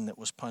a sin that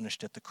was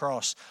punished at the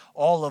cross.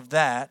 All of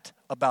that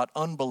about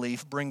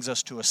unbelief brings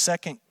us to a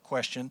second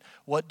question.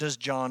 What does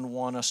John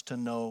want us to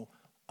know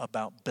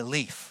about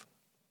belief?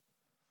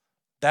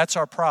 That's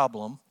our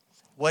problem.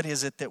 What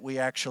is it that we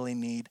actually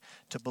need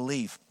to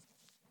believe?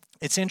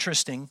 It's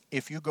interesting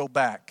if you go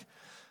back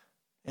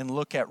and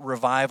look at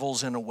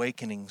revivals and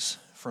awakenings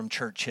from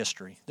church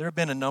history. There have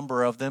been a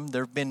number of them.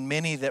 There have been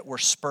many that were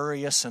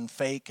spurious and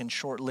fake and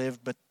short-lived,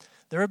 but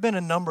there have been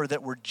a number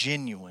that were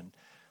genuine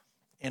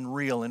and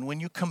real. And when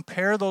you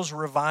compare those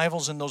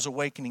revivals and those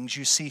awakenings,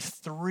 you see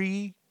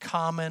 3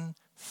 common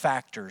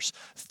factors,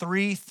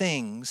 3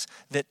 things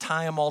that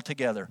tie them all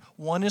together.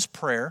 One is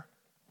prayer.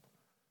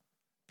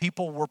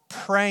 People were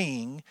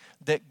praying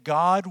that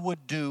God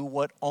would do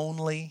what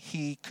only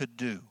He could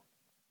do.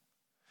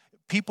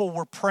 People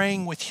were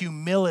praying with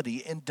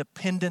humility and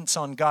dependence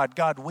on God.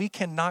 God, we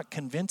cannot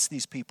convince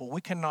these people. We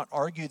cannot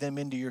argue them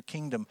into your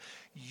kingdom.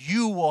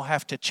 You will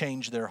have to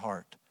change their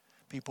heart.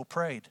 People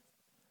prayed.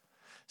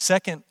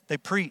 Second, they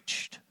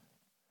preached.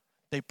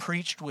 They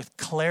preached with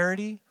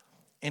clarity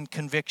and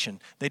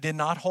conviction. They did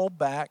not hold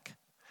back.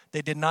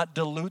 They did not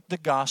dilute the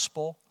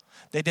gospel.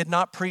 They did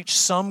not preach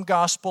some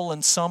gospel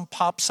and some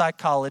pop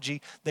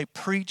psychology. They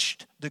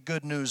preached the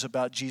good news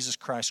about Jesus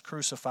Christ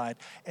crucified.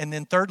 And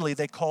then thirdly,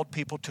 they called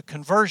people to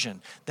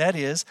conversion. That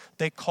is,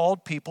 they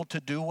called people to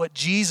do what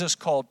Jesus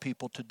called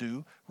people to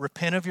do: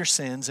 repent of your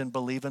sins and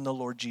believe in the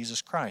Lord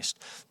Jesus Christ.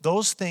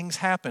 Those things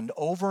happened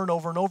over and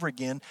over and over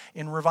again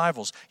in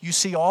revivals. You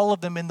see all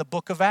of them in the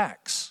book of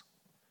Acts.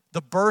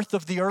 The birth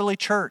of the early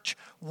church.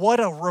 What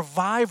a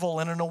revival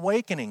and an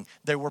awakening.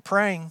 They were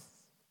praying.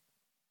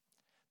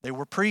 They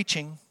were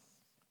preaching.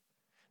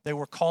 They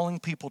were calling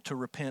people to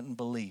repent and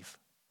believe.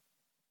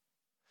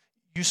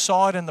 You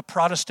saw it in the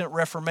Protestant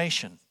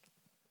Reformation.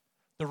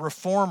 The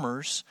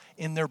reformers,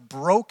 in their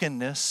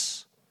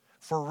brokenness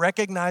for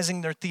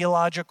recognizing their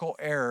theological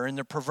error and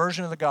their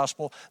perversion of the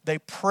gospel, they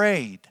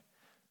prayed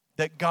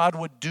that God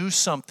would do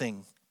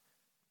something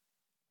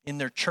in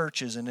their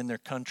churches and in their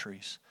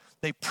countries.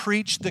 They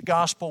preached the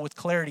gospel with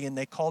clarity, and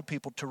they called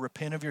people to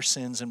repent of your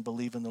sins and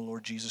believe in the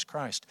Lord Jesus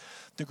Christ.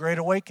 The Great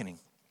Awakening.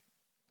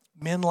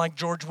 Men like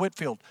George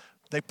Whitefield,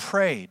 they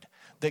prayed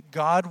that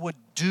God would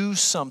do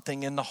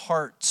something in the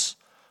hearts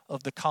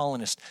of the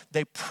colonists.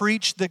 They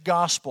preached the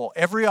gospel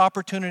every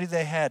opportunity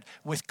they had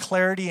with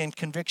clarity and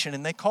conviction,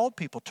 and they called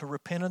people to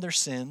repent of their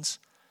sins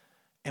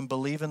and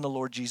believe in the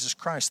Lord Jesus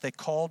Christ. They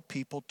called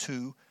people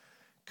to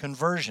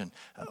conversion.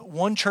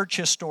 One church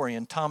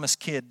historian, Thomas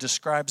Kidd,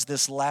 describes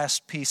this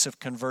last piece of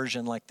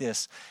conversion like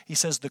this. He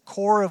says, the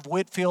core of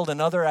Whitefield and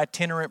other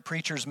itinerant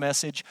preachers'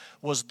 message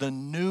was the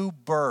new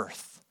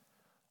birth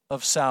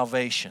of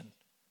salvation.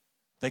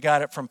 They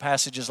got it from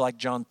passages like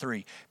John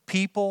 3.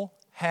 People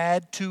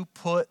had to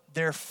put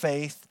their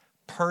faith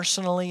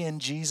personally in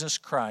Jesus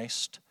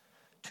Christ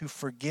to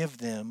forgive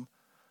them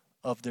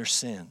of their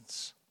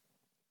sins.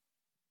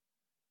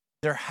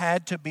 There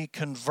had to be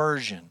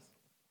conversion.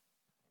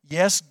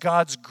 Yes,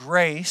 God's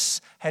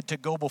grace had to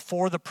go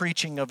before the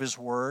preaching of His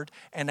Word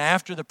and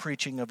after the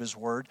preaching of His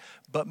Word,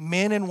 but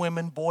men and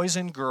women, boys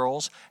and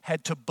girls,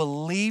 had to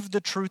believe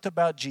the truth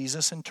about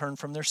Jesus and turn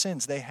from their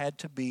sins. They had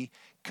to be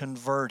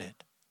converted.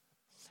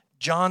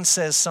 John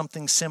says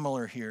something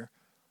similar here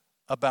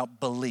about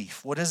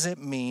belief. What does it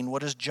mean?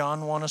 What does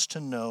John want us to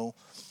know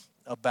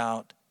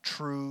about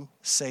true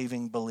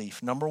saving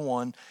belief? Number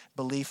one,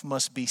 belief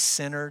must be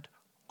centered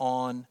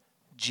on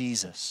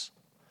Jesus.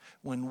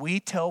 When we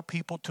tell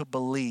people to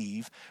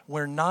believe,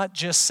 we're not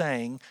just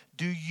saying,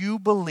 do you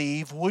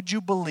believe, would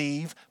you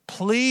believe,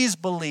 please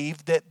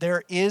believe that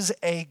there is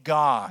a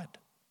God.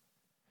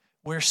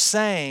 We're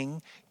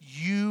saying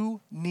you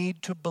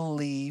need to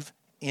believe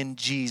in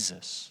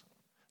Jesus.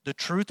 The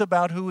truth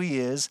about who He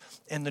is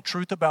and the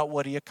truth about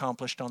what He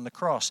accomplished on the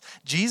cross.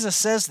 Jesus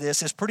says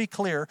this is pretty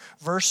clear.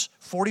 Verse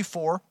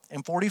 44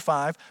 and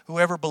 45,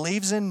 whoever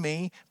believes in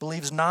me,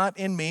 believes not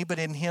in me, but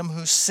in Him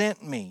who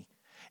sent me.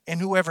 And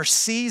whoever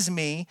sees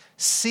me,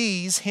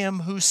 sees Him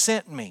who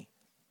sent me.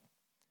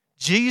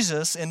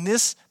 Jesus, in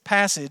this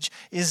passage,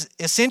 is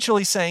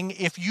essentially saying,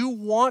 if you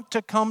want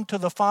to come to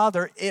the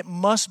Father, it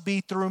must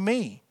be through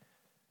me.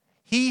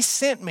 He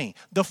sent me.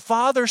 The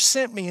Father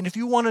sent me. And if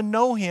you want to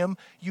know Him,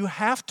 you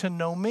have to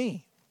know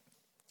me.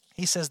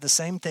 He says the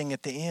same thing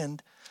at the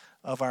end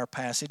of our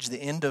passage,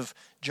 the end of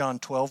John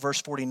 12,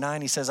 verse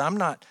 49. He says, I'm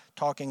not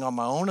talking on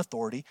my own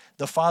authority.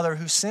 The Father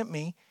who sent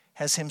me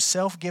has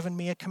Himself given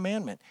me a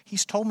commandment.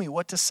 He's told me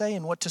what to say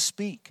and what to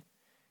speak.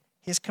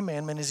 His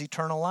commandment is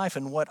eternal life.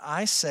 And what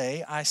I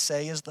say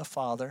as the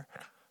Father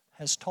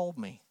has told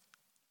me.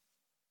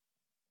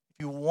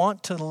 If you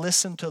want to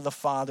listen to the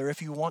Father,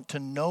 if you want to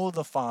know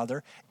the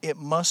Father, it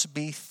must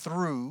be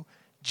through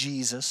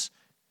Jesus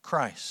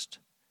Christ.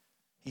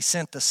 He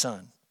sent the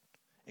Son.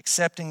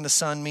 Accepting the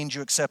Son means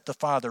you accept the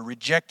Father.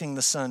 Rejecting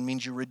the Son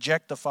means you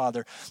reject the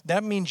Father.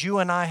 That means you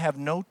and I have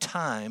no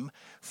time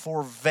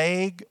for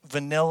vague,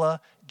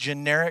 vanilla,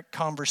 generic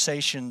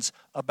conversations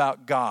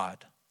about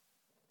God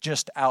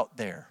just out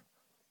there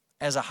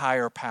as a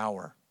higher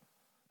power,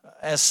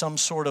 as some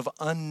sort of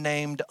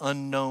unnamed,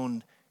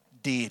 unknown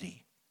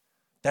deity.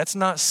 That's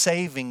not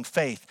saving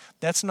faith.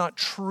 That's not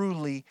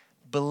truly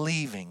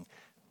believing.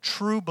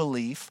 True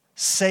belief,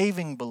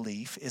 saving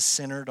belief, is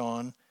centered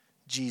on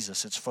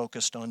Jesus. It's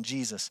focused on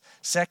Jesus.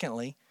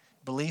 Secondly,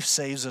 belief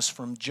saves us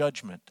from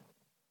judgment.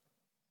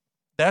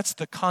 That's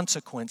the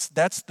consequence.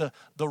 That's the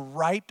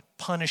right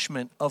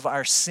punishment of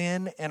our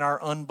sin and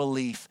our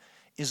unbelief,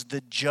 is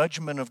the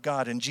judgment of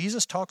God. And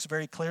Jesus talks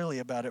very clearly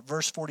about it.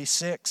 Verse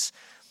 46,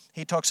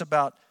 He talks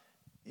about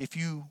if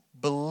you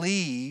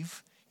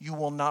believe, you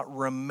will not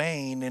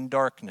remain in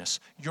darkness.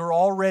 You're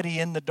already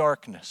in the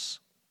darkness,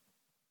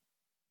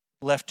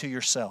 left to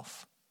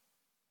yourself.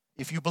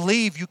 If you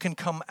believe, you can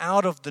come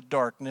out of the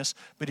darkness,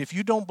 but if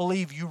you don't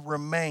believe, you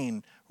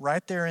remain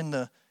right there in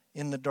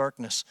the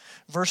darkness.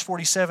 Verse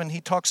 47, He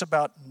talks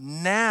about,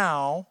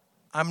 now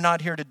I'm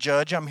not here to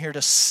judge, I'm here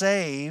to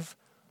save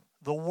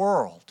the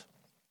world.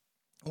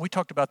 We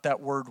talked about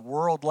that word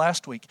world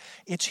last week.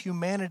 It's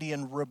humanity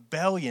in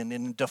rebellion,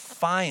 in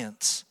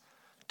defiance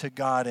to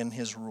God and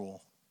His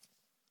rule.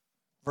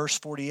 Verse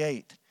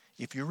 48,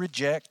 if you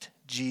reject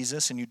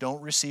Jesus and you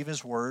don't receive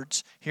His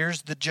words,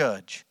 here's the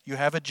judge. You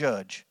have a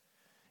judge.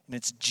 And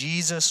it's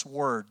Jesus'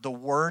 word. The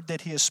word that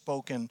he has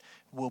spoken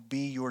will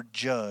be your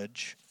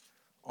judge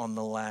on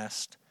the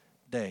last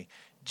day.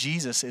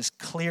 Jesus is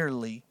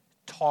clearly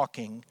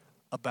talking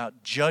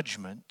about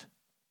judgment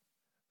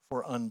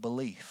for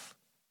unbelief.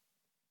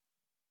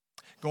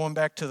 Going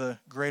back to the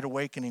Great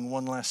Awakening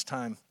one last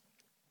time,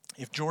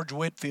 if George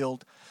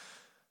Whitefield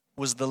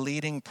was the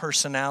leading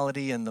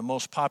personality and the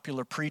most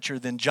popular preacher,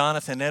 then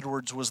Jonathan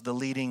Edwards was the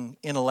leading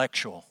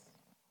intellectual,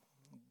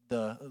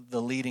 the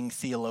leading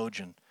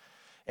theologian.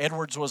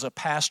 Edwards was a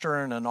pastor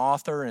and an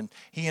author, and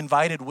he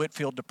invited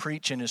Whitefield to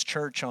preach in his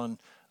church on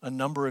a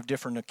number of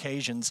different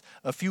occasions.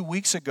 A few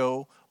weeks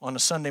ago, on a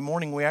Sunday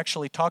morning, we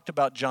actually talked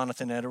about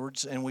Jonathan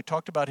Edwards, and we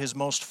talked about his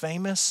most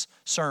famous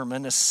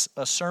sermon, a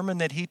sermon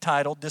that he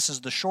titled, this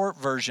is the short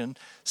version,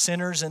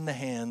 Sinners in the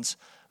Hands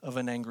of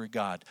an Angry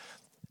God.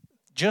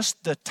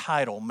 Just the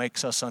title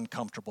makes us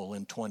uncomfortable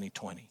in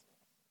 2020.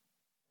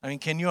 I mean,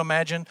 can you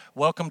imagine?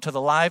 Welcome to the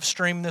live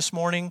stream this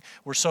morning.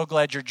 We're so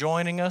glad you're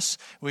joining us.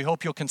 We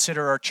hope you'll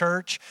consider our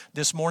church.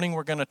 This morning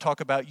we're going to talk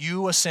about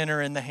you, a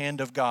sinner in the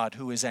hand of God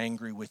who is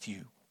angry with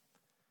you.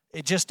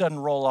 It just doesn't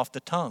roll off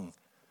the tongue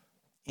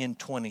in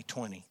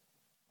 2020.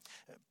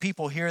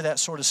 People hear that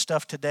sort of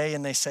stuff today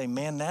and they say,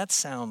 man, that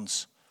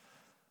sounds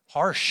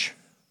harsh.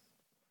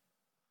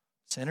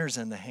 Sinners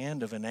in the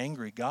hand of an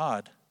angry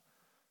God.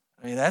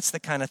 I mean, that's the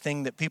kind of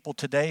thing that people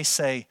today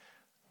say,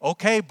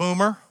 okay,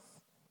 boomer,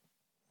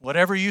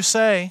 whatever you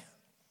say.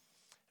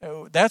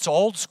 That's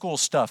old school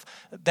stuff.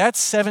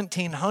 That's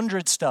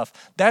 1700 stuff.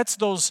 That's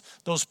those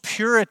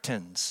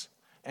Puritans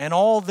and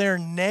all their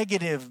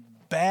negative,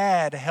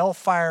 bad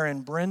hellfire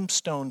and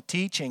brimstone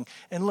teaching.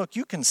 And look,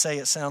 you can say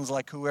it sounds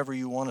like whoever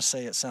you want to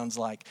say it sounds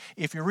like.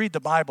 If you read the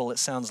Bible, it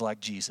sounds like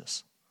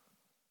Jesus.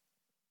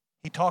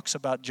 He talks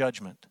about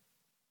judgment.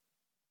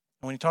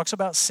 And when he talks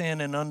about sin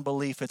and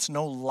unbelief, it's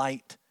no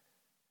light,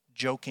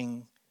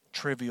 joking,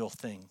 trivial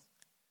thing.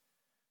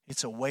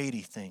 It's a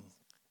weighty thing.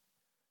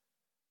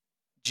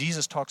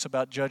 Jesus talks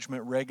about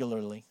judgment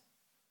regularly.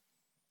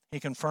 He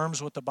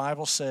confirms what the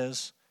Bible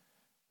says,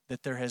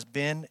 that there has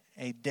been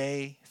a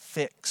day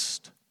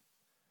fixed,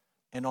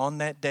 and on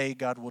that day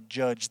God will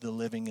judge the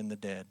living and the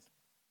dead.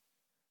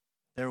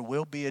 There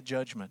will be a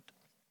judgment.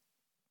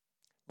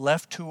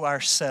 Left to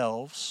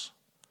ourselves,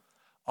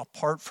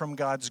 apart from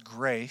God's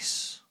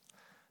grace,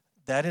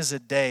 that is a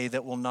day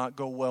that will not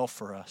go well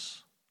for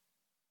us,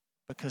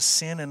 because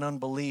sin and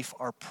unbelief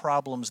are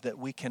problems that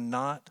we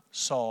cannot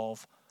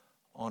solve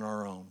on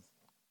our own.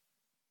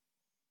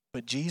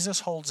 But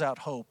Jesus holds out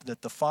hope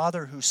that the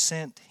Father who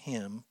sent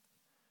him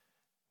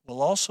will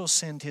also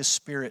send his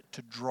Spirit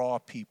to draw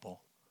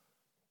people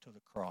to the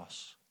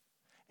cross.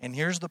 And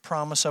here's the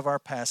promise of our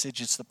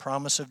passage. It's the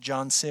promise of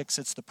John 6.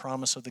 It's the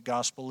promise of the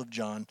Gospel of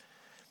John.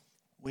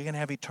 We can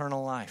have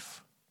eternal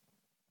life.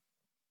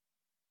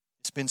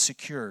 It's been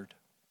secured.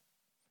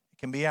 It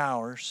can be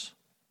ours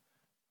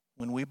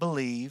when we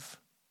believe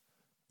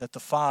that the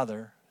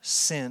Father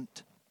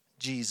sent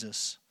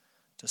Jesus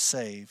to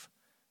save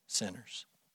sinners.